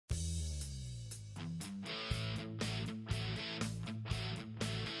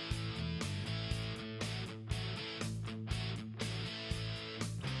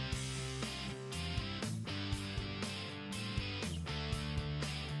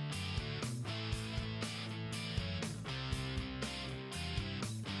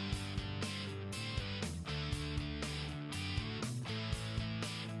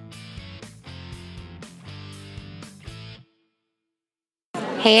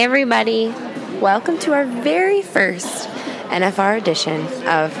Hey everybody, welcome to our very first NFR edition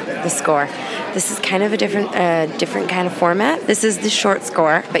of The Score. This is kind of a different kind of format. This is the short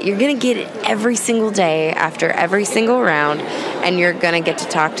score, but you're going to get it every single day after every single round, and you're going to get to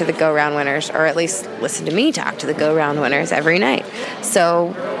talk to the go-round winners, or at least listen to me talk to the go-round winners every night.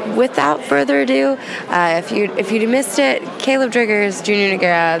 So without further ado, if you missed it, Kaleb Driggers, Junior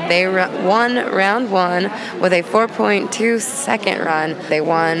Nogueira, they won round one with a 4.2 second run. They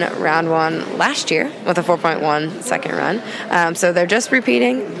won round one last year with a 4.1 second run. So they're just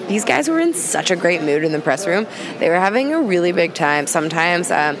repeating. These guys were in such a great mood in the press room. They were having a really big time. Sometimes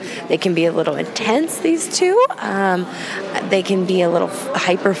they can be a little intense, these two. They can be a little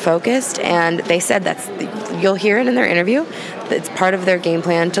hyper-focused, and they said you'll hear it in their interview. It's part of their game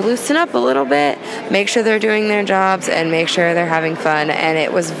plan to loosen up a little bit, make sure they're doing their jobs, and make sure they're having fun. And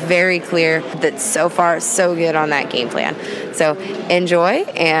it was very clear that so far, so good on that game plan. So enjoy,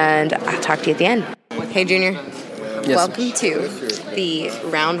 and I'll talk to you at the end. Hey, Junior. Yes. Welcome to the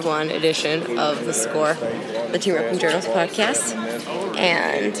round one edition of The Score, the Team Roping Journals podcast.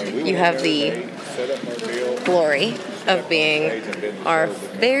 And you have the glory of being our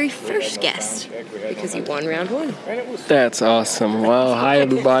very first guest because you won round one. That's awesome. Well, hi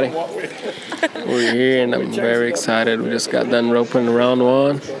everybody. We're here and I'm very excited. We just got done roping round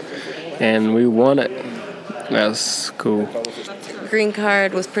one and we won it. That's cool. Green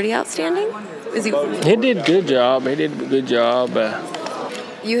card was pretty outstanding. He did a good job. You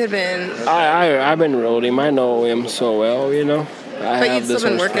had been... I've been rode him. I know him so well, you know. But you've still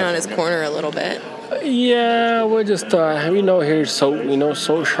been working on his corner a little bit. Yeah, we're just, here's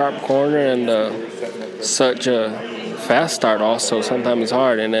so sharp corner and such a fast start also. Sometimes it's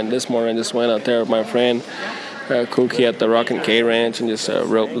hard. And then this morning I just went out there with my friend Cookie at the Rock and K Ranch and just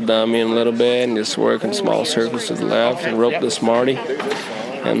roped the dummy in a little bit and just working small circles to the left and roped the Smarty.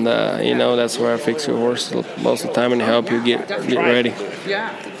 And, that's where I fix your horse most of the time and help you get ready.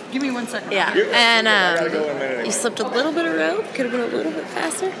 Yeah. Give me 1 second. Yeah. And you slipped a little bit of rope. Could have been a little bit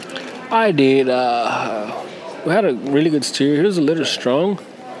faster. I did. We had a really good steer. He was a little strong.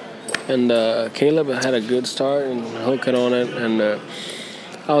 And Kaleb had a good start and hooked it on it. And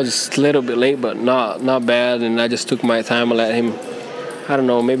I was just a little bit late, but not bad. And I just took my time and let him, I don't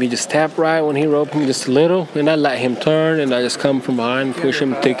know, maybe just tap right when he roped me just a little. And I let him turn, and I just come from behind, push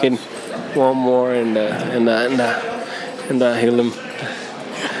him, take in one more, and heal him.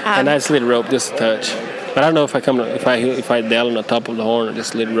 And I slid rope just a touch. But I don't know if I nail on the top of the horn or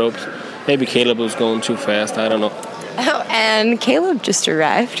just slid ropes. Maybe Kaleb was going too fast. I don't know. Oh, and Kaleb just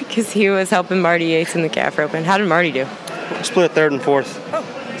arrived because he was helping Marty Yates in the calf roping. How did Marty do? Split third and fourth. Oh.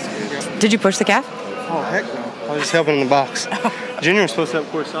 Did you push the calf? Oh, heck no. I was just helping in the box. Junior was supposed to help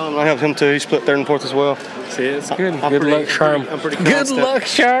course on him. I helped him too. He split third and fourth as well. See, it's good. Good luck, charm. I'm pretty good luck,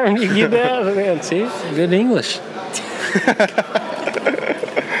 charm. You get that, man. See, good English.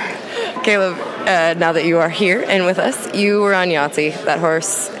 Kaleb, now that you are here and with us, you were on Yahtzee, that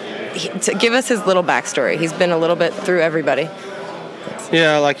horse. Give us his little backstory. He's been a little bit through everybody.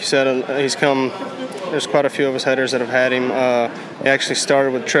 Yeah, like you said, he's come. There's quite a few of us headers that have had him. He actually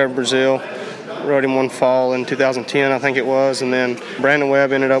started with Trevor Brazil. Rode him one fall in 2010, I think it was, and then Brandon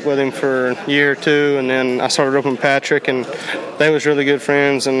Webb ended up with him for a year or two, and then I started roping Patrick, and they was really good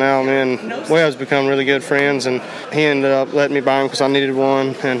friends, and now me and Webb's become really good friends, and he ended up letting me buy him because I needed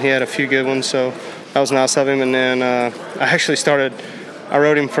one, and he had a few good ones, so that was nice of him. And then I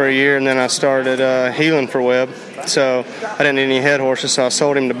rode him for a year, and then I started heeling for Webb, so I didn't need any head horses, so I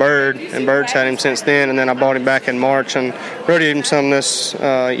sold him to Bird, and Bird's had him since then, and then I bought him back in March and rode him some this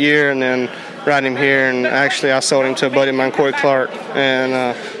year, and then riding him here, and actually I sold him to a buddy of mine, Corey Clark, and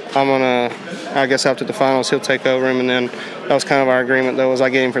I guess after the finals he'll take over him, and then that was kind of our agreement though, was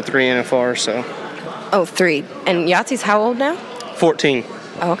I get him for 3 NFR, so. Oh, 3. And Yahtzee's how old now? 14.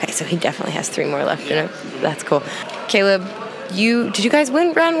 Oh, okay, so he definitely has 3 more left in him. That's cool. Kaleb, did you guys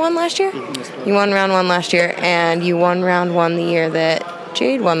win round one last year? Mm-hmm. You won round one last year, and you won round one the year that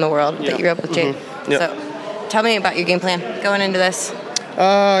Jade won the world, that you roped with Jade. Mm-hmm. Yep. So tell me about your game plan going into this.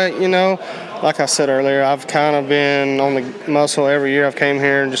 Like I said earlier, I've kind of been on the muscle every year. I've came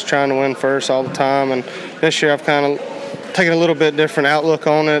here and just trying to win first all the time. And this year I've kind of taken a little bit different outlook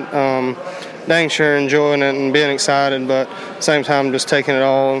on it. Dang sure enjoying it and being excited, but at the same time just taking it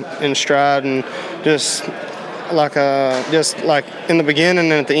all in stride and just like in the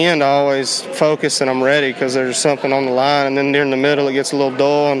beginning and at the end I always focus and I'm ready because there's something on the line, and then during the middle it gets a little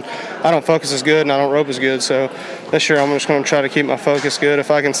dull and I don't focus as good and I don't rope as good. So this year I'm just going to try to keep my focus good. If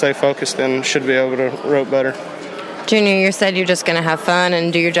I can stay focused, then should be able to rope better. Junior, you said you're just going to have fun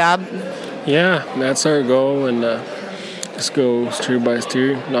and do your job? Yeah, that's our goal, and Just go steer by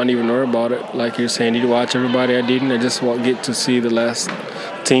steer, not even worry about it. Like you're saying, you need to watch everybody. I didn't. I just get to see the last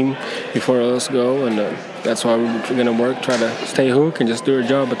team before us go, and that's why we're going to work, try to stay hooked and just do our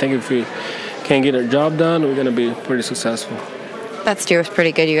job. I think if we can't get our job done, we're going to be pretty successful. That steer was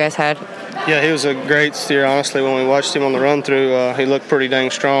pretty good you guys had. Yeah, he was a great steer, honestly. When we watched him on the run-through, he looked pretty dang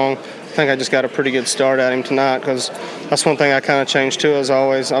strong. I think I just got a pretty good start at him tonight, because that's one thing I kind of changed too.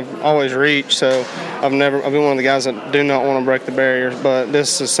 I've always reached, so I've been one of the guys that do not want to break the barrier. But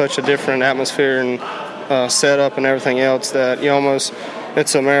this is such a different atmosphere and setup and everything else that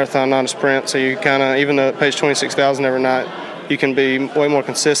it's a marathon, not a sprint. So you kind of, even though it pays 26,000 every night, you can be way more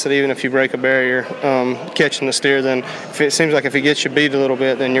consistent even if you break a barrier catching the steer. Then it seems like if he gets you beat a little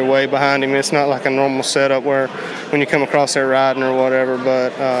bit, then you're way behind him. It's not like a normal setup where when you come across there riding or whatever,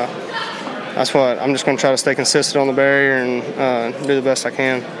 but that's what I'm just going to try to stay consistent on the barrier and do the best I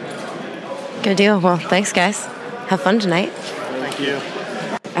can. Good deal. Well, thanks, guys. Have fun tonight. Thank you.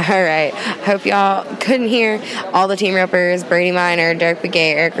 All right. Hope y'all couldn't hear all the team ropers, Brady Miner, Dirk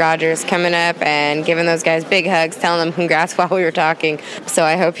Begay, Eric Rogers, coming up and giving those guys big hugs, telling them congrats while we were talking. So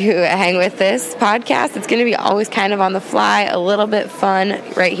I hope you hang with this podcast. It's going to be always kind of on the fly, a little bit fun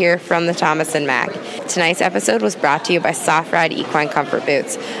right here from the Thomas and Mack. Tonight's episode was brought to you by Soft-Ride Equine Comfort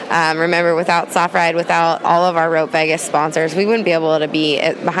Boots. Remember, without Soft-Ride, without all of our Rope Vegas sponsors, we wouldn't be able to be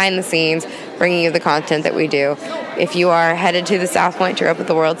behind the scenes bringing you the content that we do. If you are headed to the South Point to rope at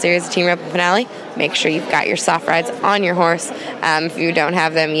the World Series Team Roping Finale, make sure you've got your soft rides on your horse. If you don't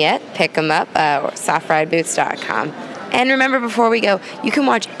have them yet, pick them up or softrideboots.com. And remember, before we go, you can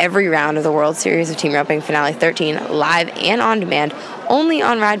watch every round of the World Series of Team Roping Finale 13 live and on demand only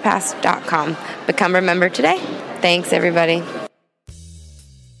on ridepass.com. Become a member today. Thanks, everybody.